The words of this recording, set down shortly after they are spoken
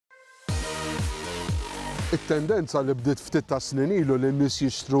it-tendenza li bdiet ftit ta' snin ilu li n-nies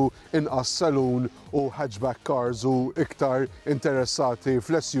jixtru inqas saloon u hatchback cars u iktar interessati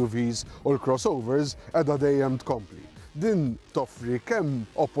fl-SUVs u l-crossovers qiegħda dejjem tkompli. Din toffri kemm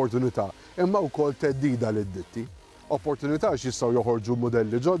opportunità imma wkoll theddida lid-ditti. Opportunità x'jistgħu joħorġu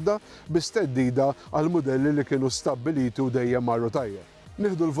modelli ġodda biss theddida għal modelli li kienu stabbiliti u dejjem marru tajjeb.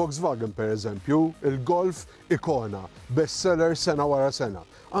 Nieħdu l-Volkswagen pereżempju, il-Golf ikona, bestseller sena wara sena.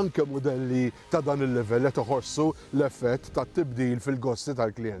 Anke modelli ta' dan il-livell qed iħossu l-effett tat-tibdil fil-gosti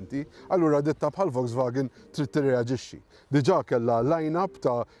tal-klijenti, allura ditta bħal Volkswagen trid tirreaġixxi. Diġà kellha line-up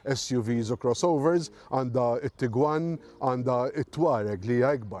ta' SUVs u crossovers, għandha it-Tiguan, għandha it-Touareg li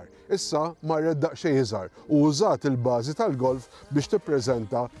hija ikbar. Issa marret daqsxejn iżgħar u użat il-bażi tal-Golf biex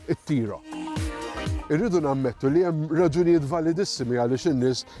tippreżenta it-T-Roc. Irridu nammettu li hemm raġunijiet validissimi għaliex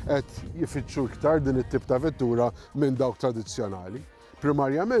in-nies qed jifittxu iktar din it-tip ta' vettura minn dawk tradizzjonali.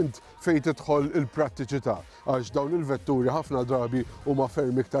 Primarjament fejn tidħol il-prattiċità għax dawn il-vetturi ħafna drabi huma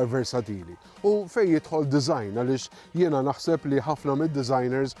ferm iktar versatili. U fejn jidħol design għaliex jiena naħseb li ħafna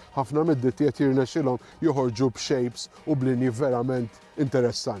mid-designers, ħafna mid-ditti qed jirnexxilhom joħorġu b'shapes u b'linji verament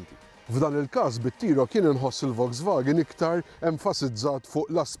interessanti. F'dan il-każ bit-T-Roc kien inħoss il-Volkswagen iktar enfasizzat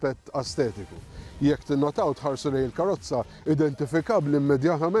fuq l-aspett estetiku. Jekk tinnotaw tħarsu lejn il-karozza identifikabbli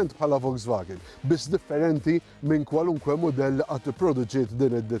immedjatament bħala Volkswagen, biss differenti minn kwalunkwe modell li qatt ipproduċiet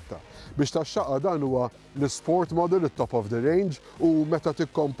din id-ditta. Biex taxxaqa dan huwa l-sport model, it-top of the range, u meta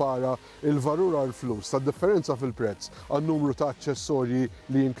tikkompara il-valur għall-flus tad-differenza fil-prezz għan-numru ta' aċċessorji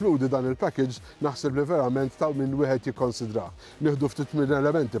li jinkludi dan il-package naħseb li verament ta' min wieħed jikkonsidrah. Nieħdu ftit minn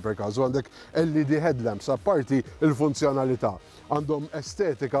elementi per każu għandek LED headlamps apparti il-funzjonalità. Għandhom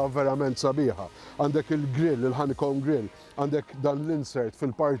estetika verament sabiħa. Għandek il-grill, il-honeycomb grill, għandek dan l-insert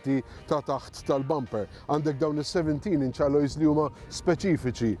fil-parti ta' taħt tal-bumper, għandek dawn is-17-inch alloys li huma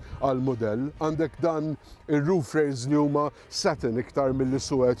speċifiċi għal-modell, għandek dan il-roof rails li huma satin iktar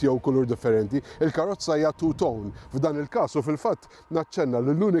mill-suwed jew kulur differenti. Il-karozza hija two-tone. F'dan il-każ u fil-fatt naċċenna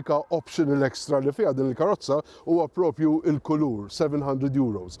li l-unika optional extra li fiha din il-karozza huwa propju il-kulur,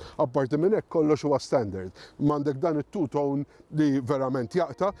 €700. Apparti minn hekk kollox huwa standard. M'għandek dan it-two-tone li verament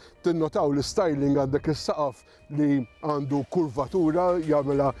jaqta, tinnotaw l-styling għandek is-saqaf li għandu kurvatura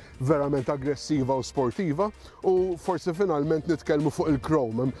jagħmilha verament aggressiva u sportiva u forsi finalment nitkellmu fuq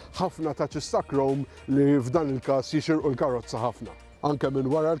il-chrome. Ħafna taċis ta' chrome li f'dan il-każ jixirqu l-karozza ħafna. Anke minn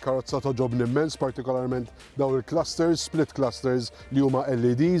wara l-karozza toġobni immens, partikolarment dawn il-clusters, split clusters li huma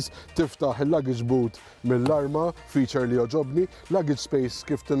LEDs, tiftaħ il-luggage boot mill-arma, feature li joġobni. Luggage space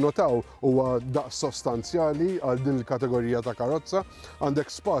kif tinnotaw huwa daqs sostanzjali għal din il-kategorija ta' karozza,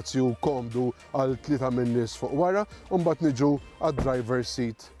 għandek spazju komdu għal tlieta minn nies fuq wara, u mbagħad niġu għad-driver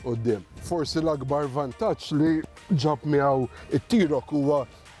seat quddiem. Forsi l-akbar vantaġġ li ġab miegħu it-T-Roc huwa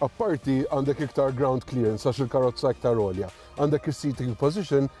apparti għandek iktar ground clearance għax il-karozza iktar għolja. Għandek is-seating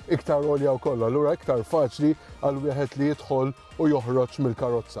position iktar għolja wkoll, allura iktar faċli għal wieħed li jidħol u joħroġ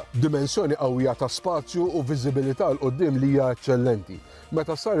mill-karozza. Dimensjoni qawwija ta' spazju u viżibilità l qudiem li hija eċċellenti.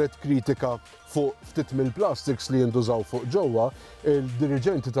 Meta saret kritika fuq ftit mill-plastics li jintużaw fuq ġewwa,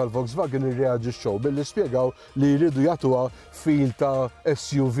 il-diriġenti tal-Volkswagen irreaġixxew billi spjegaw li jridu jagħtuha fil ta'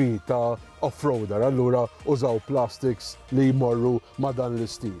 SUV ta' off-roader, allura użaw plastics li jmorru ma' dan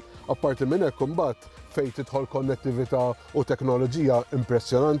l-istil. Apparti minn hekk imbagħad fejn tidħol konnettività u teknoloġija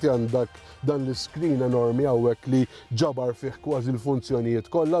impressjonanti għandek dan l-iskrin enormi hawnhekk li ġabar fih kważi l-funzjonijiet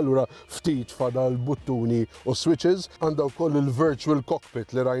kollha, allura ftit fadal buttuni u switches, għandha wkoll il-virtual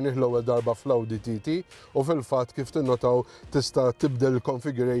cockpit li rajnih l-ewwel darba fl-Audi TT u fil-fatt kif tinnotaw tista' tibdel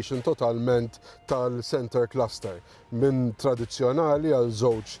il-configuration totalment tal-center cluster minn tradizzjonali għal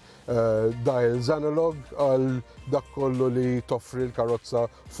żewġ dials analog għal dak kollu li toffri l-karozza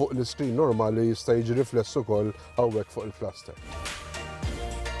fuq l-iskrin normali jista' jiġi rifless ukoll hawnhekk fuq il-cluster.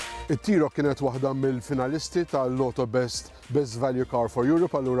 It-T-Roc kienet waħda mill-finalisti tal-Lotto Best Value Car for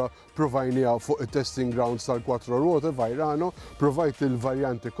Europe, allura provajnija fuq it-testing grounds tal-4 ruote Vajrano, provajt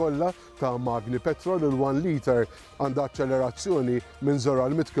il-varjanti kollha ta' Magni Petrol, il-1 liter għandha accelerazzjoni minn 0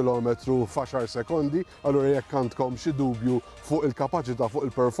 għal 100 km f'10 sekondi, allura jekk għandkom xi dubju fuq il-kapaċità fuq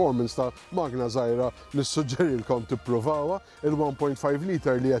il-performance ta' Magna żgħira nissuġġerilkom tipprovawha. Il-1.5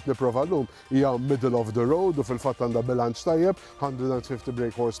 liter li qed nipprova llum hija middle of the road u fil-fatt għandha bilanċ tajjeb, 150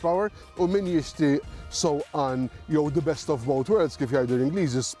 brake horsepower, u min jixtieq sewqan jew the best of both worlds kif jgħidu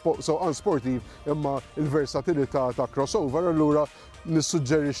l-Ingliżi, sewqan sportiv imma il-versatilità ta' crossover, allura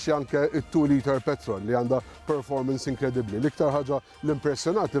nissuġġerixxi anke it-2 liter petrol li għandha performance inkredibbli. L-iktar ħaġa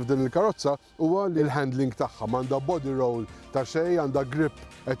l-impressjonanti f'din il-karozza huwa l-handling tagħha, m'għandha body roll ta' xejn, għandha grip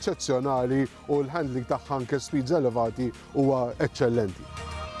eċċezzjonali u l-handling tagħha anke speeds elevati huwa eċċellenti.